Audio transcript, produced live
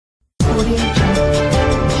Audio Jungle.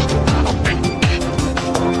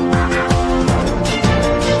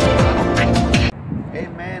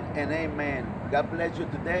 Amen and amen. God bless you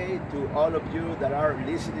today. To all of you that are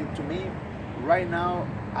listening to me right now,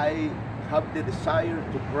 I have the desire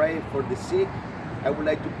to pray for the sick. I would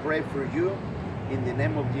like to pray for you in the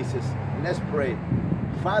name of Jesus. Let's pray.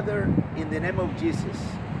 Father, in the name of Jesus,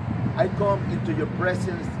 I come into your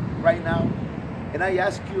presence right now and I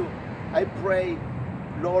ask you, I pray,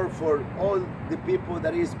 Lord, for all the people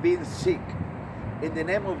that is being sick. In the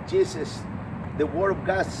name of Jesus, the word of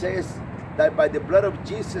God says that by the blood of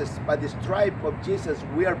Jesus, by the stripe of Jesus,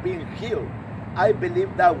 we are being healed. I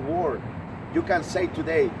believe that word. You can say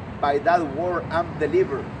today, by that word I'm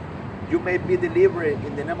delivered. You may be delivered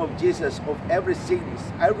in the name of Jesus of every sickness.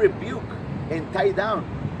 I rebuke and tie down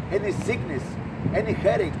any sickness, any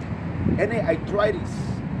headache, any arthritis,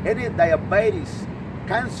 any diabetes,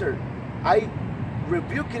 cancer. I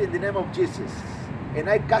rebuke it in the name of Jesus and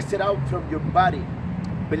I cast it out from your body.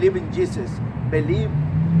 Believe in Jesus. Believe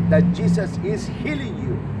that Jesus is healing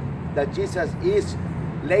you, that Jesus is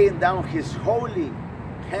laying down his holy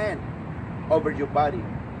hand over your body,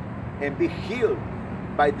 and be healed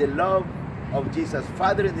by the love of Jesus.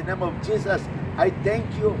 Father, in the name of Jesus, I thank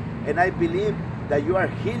you and I believe that you are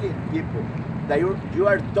healing people, that you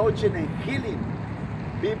are touching and healing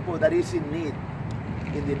people that is in need.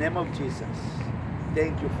 In the name of Jesus.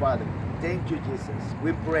 Thank you, Father. Thank you, Jesus.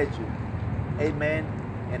 We praise you. Amen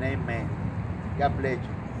and amen. God bless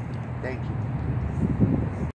you. Thank you.